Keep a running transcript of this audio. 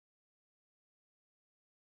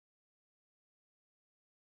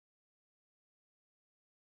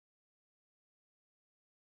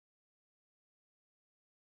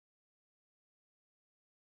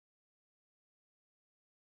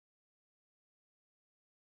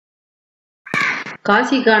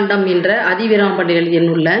காசி காண்டம் என்ற அதிவீராம்பட்டியல் எழுதிய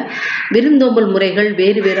நூல்ல விருந்தோம்பல் முறைகள்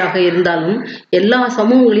வேறு வேறாக இருந்தாலும் எல்லா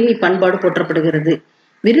சமூகங்களிலும் இப்பண்பாடு போற்றப்படுகிறது.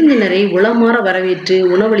 விருந்தினரை உளமாற வரவேற்று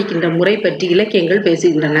உணவளிக்கின்ற முறை பற்றி இலக்கியங்கள்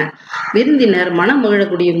பேசுகின்றன. விருந்தினர் மனம்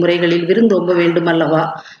மகிழக்கூடிய முறைகளில் விருந்தோம்ப வேண்டும் அல்லவா?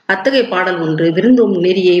 அத்தகைய பாடல் ஒன்று விருந்தோம்பும்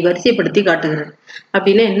நெறியை வரிசைப்படுத்தி காட்டுகிறது.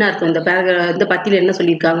 அப்படின்னா என்ன அர்த்தம்? இந்த பத்தியில என்ன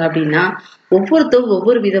சொல்லியிருக்காங்க அப்படின்னா, ஒவ்வொருத்தரும்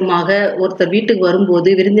ஒவ்வொரு விதமாக ஒருத்தர் வீட்டுக்கு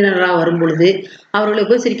வரும்போது, விருந்தினராக வரும்பொழுது அவர்களை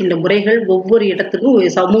உபசரிக்கின்ற முறைகள் ஒவ்வொரு இடத்துக்கும்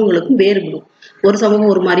சமூகங்களுக்கும் வேறுபடும். ஒரு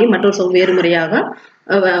சமூகம் ஒரு மாதிரியும் மற்றொரு சமூகம் வேறு முறையாக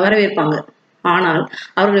வரவேற்பாங்க. ஆனால்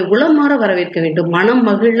அவர்களை உளமாற வரவேற்க வேண்டும். மனம்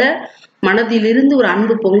மகிழ மனதிலிருந்து ஒரு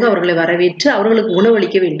அன்பு பொங்க அவர்களை வரவேற்று அவர்களுக்கு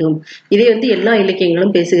உணவளிக்க வேண்டும். இதை எல்லா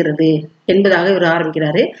இலக்கியங்களும் பேசுகிறது என்பதாக இவர்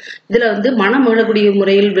ஆரம்பிக்கிறாரு. இதுல மனம் மகிழக்கூடிய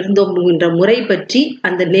முறையில் விருந்தோம்புகின்ற முறை பற்றி,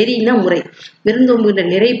 அந்த நெறினா முறை, விருந்தோம்புகின்ற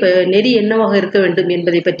நெறி என்னவாக இருக்க வேண்டும்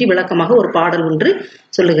என்பதை பற்றி விளக்கமாக ஒரு பாடல் ஒன்று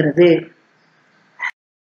சொல்லுகிறது.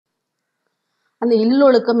 அந்த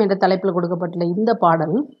இல்லொழுக்கம் என்ற தலைப்பில் கொடுக்கப்பட்டுள்ள இந்த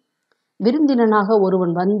பாடல், விருந்தினனாக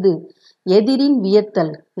ஒருவன் வந்து எதிரின்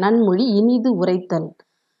வியத்தல், நன்மொழி இனிது உரைத்தல்,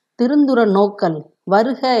 திருந்துர நோக்கல்,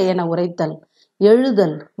 வருக என உரைத்தல்,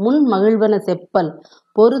 எழுதல், முன் மகிழ்வன செப்பல்,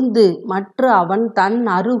 பொருந்து மற்ற அவன் தன்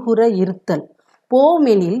அருகுற இருத்தல்,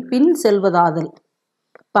 போமெனில் பின் செல்வதாதல்,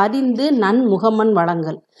 பரிந்து நன்முகமன்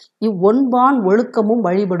வழங்கல், இவ்வொன்பான் ஒழுக்கமும்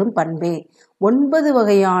வழிபடும் பண்பே. 9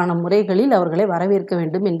 வகையான முறைகளில் அவர்களை வரவேற்க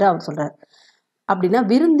வேண்டும் என்று அவர் சொல்றார். அப்படின்னா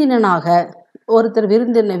விருந்தினனாக ஒருத்தர்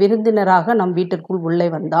விருந்தினராக நம் வீட்டிற்குள் உள்ளே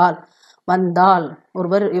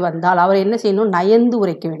ஒருவர் வந்தால் அவர் என்ன செய்யணும்? நயந்து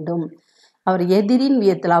உரைக்க வேண்டும். அவர் எதிரின்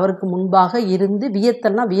வியத்தல், அவருக்கு முன்பாக இருந்து,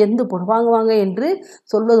 வியத்தல்னா வியந்து வாங்க என்று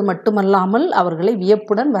சொல்வது மட்டுமல்லாமல் அவர்களை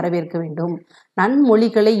வியப்புடன் வரவேற்க வேண்டும்.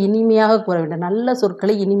 நன்மொழிகளை இனிமையாக கூற வேண்டும். நல்ல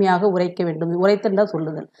சொற்களை இனிமையாக உரைக்க வேண்டும். உரைத்தண்டா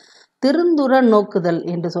சொல்லுதல். திருந்துர நோக்குதல்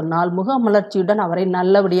என்று சொன்னால் முகமலர்ச்சியுடன் அவரை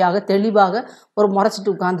நல்லபடியாக தெளிவாக ஒரு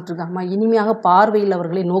முறைச்சிட்டு உட்கார்ந்துட்டு இருக்காம இனிமையாக பார்வையில்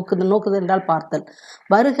அவர்களை நோக்குதல் என்றால் பார்த்தல்.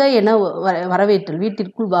 வருக என வரவேற்றல்,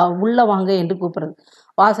 வீட்டிற்குள் உள்ள வாங்க என்று கூப்பிடுறது.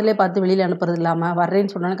 வாசலே பார்த்து வெளியில் அனுப்புறது இல்லாமல்,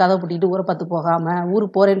 வர்றேன்னு சொன்னாலும் கதை பூட்டிட்டு ஊரை பார்த்து போகாமல்,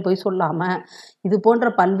 ஊருக்கு போகிறேன்னு போய் சொல்லாமல், இது போன்ற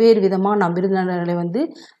பல்வேறு விதமாக நம் விருந்தினர்களை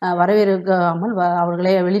வரவேற்காமல்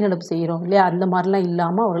அவர்களை வெளிநடப்பு செய்கிறோம் இல்லையா? அந்த மாதிரிலாம்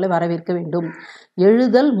இல்லாமல் அவர்களை வரவேற்க வேண்டும்.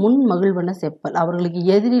 எழுதல், முன் மகிழ்வன செப்பல், அவர்களுக்கு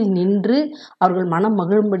எதிரில் நின்று அவர்கள் மனம்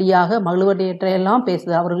மகிழும்படியாக மகிழ்வதையெல்லாம்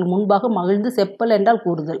பேசுதல், அவர்கள் முன்பாக மகிழ்ந்து செப்பல் என்றால்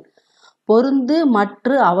கூறுதல். பொருந்து மற்ற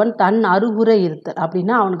அவன் தன் அருகுற இருத்தல்,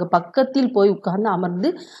 அப்படின்னா அவனுக்கு பக்கத்தில் போய் உட்கார்ந்து அமர்ந்து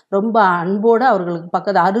ரொம்ப அன்போடு அவர்களுக்கு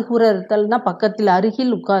பக்கத்தில், அருகுற இருத்தல்னா பக்கத்தில்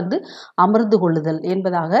அருகில் உட்கார்ந்து அமர்ந்து கொள்ளுதல்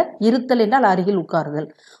என்பதாக. இருத்தல் என்றால் அருகில் உட்காருதல்.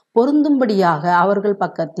 பொருந்தும்படியாக அவர்கள்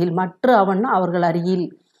பக்கத்தில், மற்ற அவன் அவர்கள் அருகில்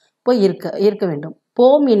போய் இருக்க வேண்டும்.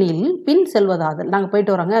 போம் எனில் பின் செல்வதாதல், நாங்கள்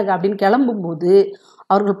போயிட்டு வரோங்க அப்படின்னு கிளம்பும் போது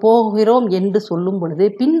அவர்கள் போகிறோம் என்று சொல்லும் பொழுது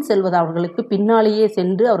பின் செல்வது, அவர்களுக்கு பின்னாலேயே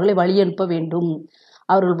சென்று அவர்களை வழி அனுப்ப வேண்டும்.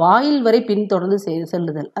 அவர்கள் வாயில் வரை பின்தொடர்ந்து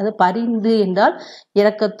செல்லுதல். அது பரிந்து என்றால்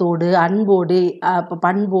இரக்கத்தோடு, அன்போடு,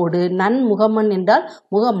 பண்போடு, நன்முகமன் என்றால்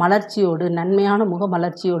முக மலர்ச்சியோடு, நன்மையான முக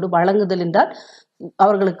மலர்ச்சியோடு, வழங்குதல் என்றால்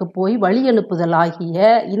அவர்களுக்கு போய் வழி அனுப்புதல் ஆகிய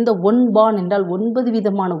இந்த ஒன்பான் என்றால் 9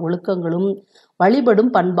 விதமான ஒழுக்கங்களும்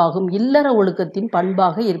வழிபடும் பண்பாகும். இல்லற ஒழுக்கத்தின்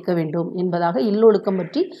பண்பாக இருக்க வேண்டும் என்பதாக இல்லொழுக்கம்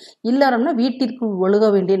பற்றி, இல்லறம்னா வீட்டிற்குள்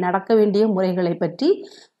ஒழுக வேண்டிய நடக்க வேண்டிய முறைகளை பற்றி,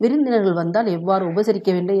 விருந்தினர்கள் வந்தால் எவ்வாறு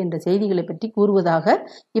உபசரிக்க வேண்டும் என்ற செய்திகளை பற்றி கூறுவதாக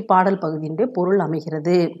இப்பாடல் பகுதியினுடைய பொருள்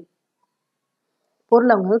அமைகிறது.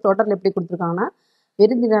 பொருள் அவங்க தொடரில் எப்படி கொடுத்துருக்காங்கன்னா,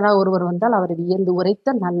 விருந்தினராக ஒருவர் வந்தால் அவரை வியந்து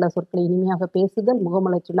உரைத்தல், நல்ல சொற்களை இனிமையாக பேசுதல்,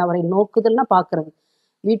 முகமலர்ச்சியில் அவரை நோக்குதல்னா பார்க்கறது,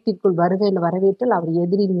 வீட்டிற்குள் வருகை என்று வரவேற்றல், அவர்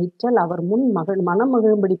எதிரில் நிற்றல், அவர் முன் மனம்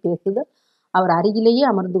மகிழும்படி பேசுதல், அவர் அருகிலேயே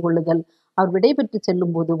அமர்ந்து கொள்ளுதல், அவர் விடைபெற்று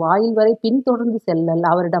செல்லும் போது வாயில் வரை பின்தொடர்ந்து செல்லல்,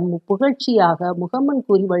 அவரிடம் புகழ்ச்சியாக முகமன்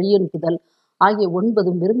கூறி வழியனுப்புதல் ஆகிய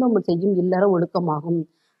 9 விருந்தோம்பல் செய்யும் இல்லற ஒழுக்கமாகும்.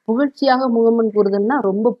 புகழ்ச்சியாக முகமன் கூறுதல்னா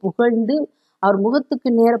ரொம்ப புகழ்ந்து அவர்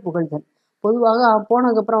முகத்துக்கு நேர புகழ்தல். பொதுவாக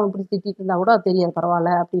போனதுக்கப்புறம் அவன் இப்படி திட்டிட்டு இருந்தா கூட தெரியாது,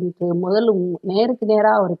 பரவாயில்ல அப்படின்ட்டு முதல்ல நேருக்கு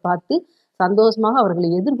நேராக அவரை பார்த்து சந்தோஷமாக அவர்களை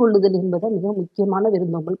எதிர்கொள்ளுதல் என்பதை மிக முக்கியமான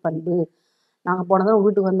விருந்தோம்பல் பண்பு. நாங்கள் போனதும்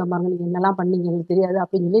வீட்டுக்கு வந்த பாருங்க, நீங்கள் என்னெல்லாம் பண்ணீங்க எங்களுக்கு தெரியாது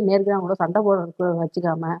அப்படின்னு சொல்லி நேருக்கு கூட சண்டை போட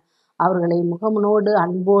வச்சுக்காம அவர்களை முகமனோடு,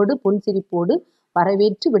 அன்போடு, புன்சிரிப்போடு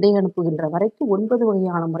வரவேற்று விடை அனுப்புகின்ற வரைக்கும் 9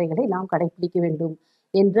 வகையான முறைகளை நாம் கடைபிடிக்க வேண்டும்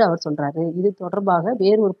என்று அவர் சொல்றாரு. இது தொடர்பாக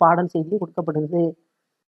வேறு ஒரு பாடல் செய்தியும் கொடுக்கப்படுகிறது.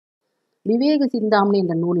 விவேக சிந்தாமணி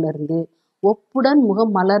என்ற நூல்ல இருந்து, ஒப்புடன்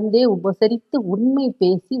முகம் மலர்ந்தே உபசரித்து உண்மை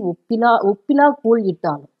பேசி ஒப்பிலா கூழ்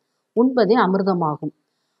இட்டாலும் உண்பதே அமிர்தமாகும்.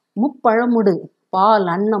 முப்பழமுடு பால்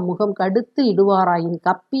அன்னம் முகம் கடுத்து இடுவாராயின்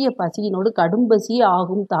கப்பிய பசியினோடு கடும்பசியே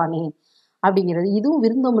ஆகும் தானே அப்படிங்கிறது. இதுவும்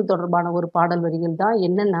விருந்தோம்பல் தொடர்பான ஒரு பாடல் வரிகள் தான்.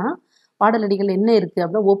 என்னன்னா, பாடலடிகள் என்ன இருக்கு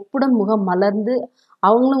அப்படின்னா, ஒப்புடன் முகம் மலர்ந்து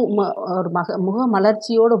அவங்களும் ஒரு முக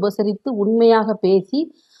மலர்ச்சியோடு உபசரித்து உண்மையாக பேசி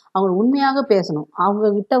அவங்க உண்மையாக பேசணும். அவங்க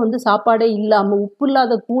கிட்ட வந்து சாப்பாடே இல்லாமல் உப்பு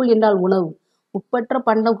இல்லாத கூழ் என்றால் உணவு, உப்பற்ற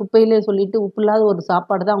பண்டம் குப்பையிலே சொல்லிட்டு உப்பு இல்லாத ஒரு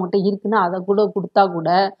சாப்பாடு தான் அவங்ககிட்ட இருக்குன்னா அதை கூட கொடுத்தா கூட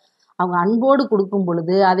அவங்க அன்போடு கொடுக்கும்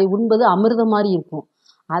பொழுது அதை உண்பது அமிர்தம் மாதிரி இருக்கும்.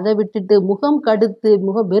 அதை விட்டுட்டு முகம் கடுத்து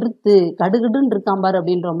முகம் வெறுத்து கடுகுடுன்னு இருக்கான் பாரு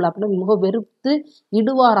அப்படின்றோம்ல, அப்படின்னா முகம் வெறுத்து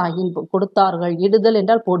இடுவாராயின் கொடுத்தார்கள். இடுதல்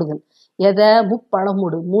என்றால் போடுதல். எதை?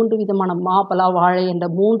 முப்பழமுடு 3 விதமான மாப்பலா வாழை என்ற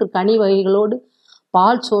 3 கனி வகைகளோடு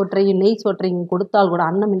பால் சோற்றையும் நெய் சோற்றையும் கொடுத்தால் கூட,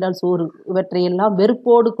 அன்னம் என்றால் சோறு, இவற்றையெல்லாம்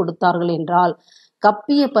வெறுப்போடு கொடுத்தார்கள் என்றால்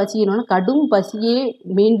கப்பிய பசியினோட கடும் பசியே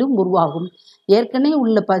மீண்டும் உருவாகும். ஏற்கனவே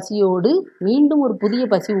உள்ள பசியோடு மீண்டும் ஒரு புதிய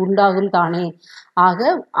பசி உண்டாகும் தானே.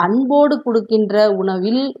 ஆக அன்போடு கொடுக்கின்ற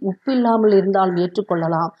உணவில் உப்பு இல்லாமல் இருந்தாலும்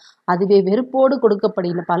ஏற்றுக்கொள்ளலாம். அதுவே வெறுப்போடு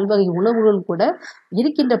கொடுக்கப்படுகின்ற பல்வகை உணவுகள் கூட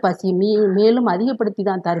இருக்கின்ற பசியை மேலும் அதிகப்படுத்தி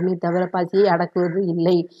தான் தருமே தவிர பசியை அடக்குவது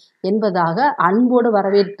இல்லை என்பதாக அன்போடு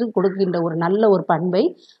வரவேற்று கொடுக்கின்ற ஒரு நல்ல ஒரு பண்பை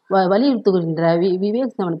வலியுறுத்துகின்ற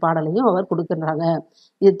விவேக் பாடலையும் அவர் கொடுக்கின்றாங்க.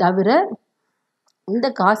 இது தவிர இந்த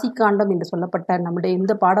காசி காண்டம் என்று சொல்லப்பட்ட நம்முடைய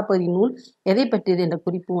இந்த பாடப்பகுதி நூல் எதை பற்றியது என்ற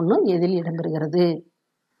குறிப்பு ஒன்று எதில் இடம்பெறுகிறது.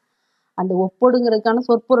 அந்த ஒப்போடுங்கிறதுக்கான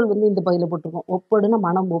சொற்பொருள் வந்து இந்த பகுதியில் போட்டிருக்கோம். ஒப்போடுனா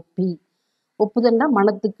மனம் ஒப்பி, ஒப்புதல்னா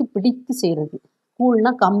மனத்துக்கு பிடித்து செய்கிறது,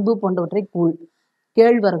 கூழ்னா கம்பு போன்றவற்றை கூழ்,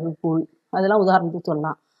 கேழ்வரகு கூழ் அதெல்லாம் உதாரணத்துக்கு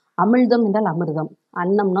சொல்லலாம். அமிழ்தம் என்றால் அமிர்தம்,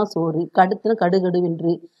 அன்னம்னா சோறு, கடுத்துனா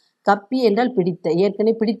கடுகடுவென்று, கப்பி என்றால் பிடித்த,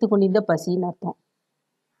 ஏற்கனவே பிடித்து கொண்டிருந்த பசின்னு அர்த்தம்.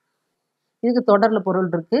 இதுக்கு தொடரில்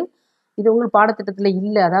பொருள் இருக்கு. இது உங்களுக்கு பாடத்திட்டத்தில்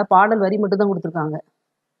இல்லை, அதாவது பாடல் வரி மட்டும் தான் கொடுத்துருக்காங்க.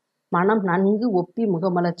 மனம் நன்கு ஒப்பி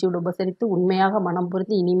முகமலர்ச்சியோடு உபசரித்து உண்மையாக மனம்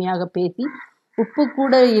பொருத்தி இனிமையாக பேசி உப்பு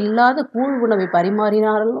கூட இல்லாத கூழ் உணவை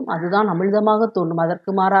பரிமாறினாலும் அதுதான் அமிழ்தமாக தோன்றும்.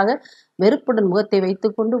 அதற்கு மாறாக வெறுப்புடன் முகத்தை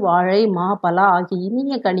வைத்துக்கொண்டு வாழை மா பலா ஆகிய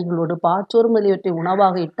இனிய கனிகளோடு பாச்சோறு முதலியவற்றை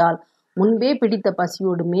உணவாக இட்டால் முன்பே பிடித்த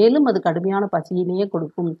பசியோடு மேலும் அது கடுமையான பசியினையே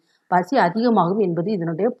கொடுக்கும், பசி அதிகமாகும் என்பது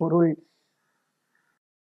இதனுடைய பொருள்.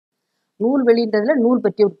 நூல் வெளியின்றதுல நூல்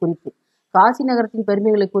பற்றிய ஒரு குறிப்பு. காசி நகரத்தின்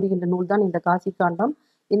பெருமைகளை கூறுகின்ற நூல் தான் இந்த காசி காண்டம்.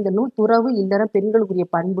 இந்த நூல் துறவு இல்லற பெண்களுக்குரிய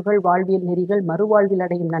பண்புகள், வாழ்வியல் நெறிகள், மறுவாழ்வில்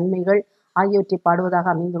அடையும் நன்மைகள் ஆகியவற்றை பாடுவதாக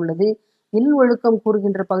அமைந்துள்ளது. இல் ஒழுக்கம்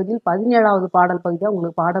கூறுகின்ற பகுதியில் 17வது பாடல் பகுதியாக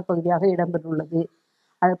உங்களுக்கு பாடப்பகுதியாக இடம்பெற்றுள்ளது.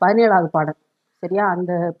 அது 17வது பாடல், சரியா?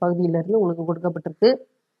 அந்த பகுதியிலிருந்து உங்களுக்கு கொடுக்கப்பட்டிருக்கு.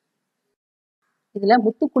 இதுல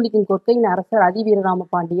முத்துக்குளிக்கும் கொற்கையின் அரசர் அதிவீரராம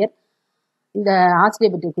பாண்டியர் இந்த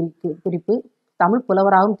ஆசிரியர் பற்றிய குறிப்பு. தமிழ்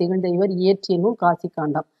புலவராகவும் திகழ்ந்த இவர் இயற்றிய நூல் காசி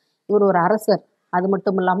காண்டம். இவர் ஒரு அரசர், அது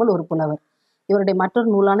மட்டும் இல்லாமல் ஒரு புலவர். இவருடைய மற்றொரு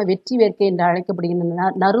நூலான வெற்றி வேர்க்கை என்று அழைக்கப்படுகின்ற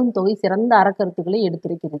நறுந்தொகை சிறந்த அறக்கருத்துக்களை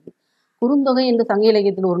எடுத்துரைக்கிறது. குறுந்தொகை என்று சங்க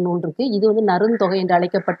இலக்கியத்தில் ஒரு நூல் இருக்கு. இது வந்து நறுந்தொகை என்று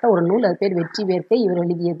அழைக்கப்பட்ட ஒரு நூல். அது பேர் வெற்றி வேர்க்கை. இவர்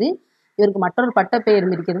எழுதியது. இவருக்கு மற்றொரு பட்ட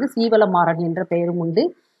பெயரும் இருக்கிறது, சீவலமாறன் என்ற பெயரும் உண்டு.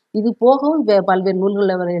 இது போகவும் பல்வேறு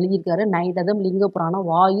நூல்கள் அவர் எழுதியிருக்காரு. நைடதம், லிங்க புராணம்,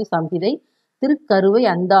 வாயு சம்ஹிதை, திருக்கருவை,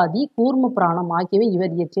 அந்தாதி, கூர்ம புராணம் ஆகியவை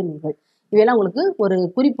இவர் இயற்றிய நூல்கள். இவையெல்லாம் உங்களுக்கு ஒரு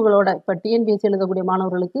குறிப்புகளோட, இப்போ டிஎன்பிஎஸ்சி எழுதக்கூடிய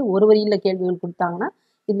மாணவர்களுக்கு ஒரு வரியில் கேள்விகள் கொடுத்தாங்கன்னா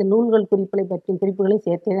இந்த நூல்கள் குறிப்புகளை பற்றிய குறிப்புகளையும்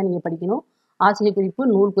சேர்த்தே தான் நீங்கள் படிக்கணும். ஆசிரியர் குறிப்பு,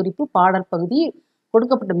 நூல் குறிப்பு, பாடல் பகுதி,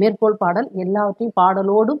 கொடுக்கப்பட்ட மேற்கோள் பாடல் எல்லாவற்றையும்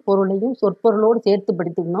பாடலோடும் பொருளையும் சொற்பொருளோடு சேர்த்து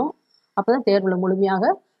படித்துக்கணும். அப்போ தான் தேர்வில்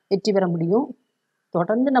முழுமையாக வெற்றி பெற முடியும்.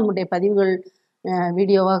 தொடர்ந்து நம்முடைய பதிவுகள்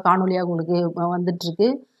வீடியோவாக காணொலியாக உங்களுக்கு வந்துட்டுருக்கு.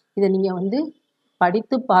 இதை நீங்கள் வந்து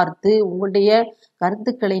படித்து பார்த்து உங்களுடைய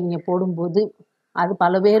கருத்துக்களை நீங்கள் போடும்போது அது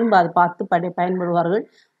பல பேரும் அதை பார்த்து பயன்படுவார்கள்.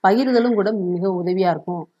 பகிர்தலும் கூட மிக உதவியாக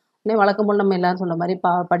இருக்கும். உடனே வழக்கம் போல் நம்ம எல்லாரும் சொல்கிற மாதிரி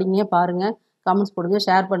படிங்க, பாருங்கள், கமெண்ட்ஸ் போடுங்க,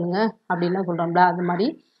 ஷேர் பண்ணுங்கள் அப்படின்லாம் சொல்கிறோம்ல, அது மாதிரி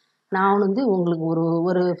நான் வந்து உங்களுக்கு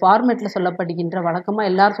ஒரு ஃபார்மேட்டில் சொல்லப்படுகின்ற வழக்கமாக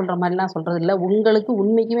எல்லோரும் சொல்கிற மாதிரிலாம் சொல்கிறது இல்லை. உங்களுக்கு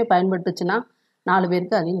உண்மைக்குமே பயன்பட்டுச்சுன்னா 4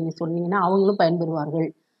 பேருக்கு அதையும் நீங்கள் சொன்னீங்கன்னா அவங்களும் பயன்பெறுவார்கள்.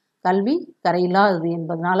 கல்வி கரையில்லாதது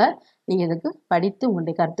என்பதனால நீங்கள் இதுக்கு படித்து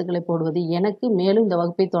உங்களுடைய கருத்துக்களை போடுவது எனக்கு மேலும் இந்த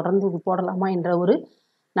வகுப்பை தொடர்ந்து போடலாமா என்ற ஒரு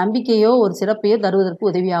நம்பிக்கையோ ஒரு சிறப்பையோ தருவதற்கு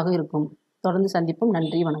உதவியாக இருக்கும். தொடர்ந்து சந்திப்போம்.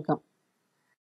 நன்றி, வணக்கம்.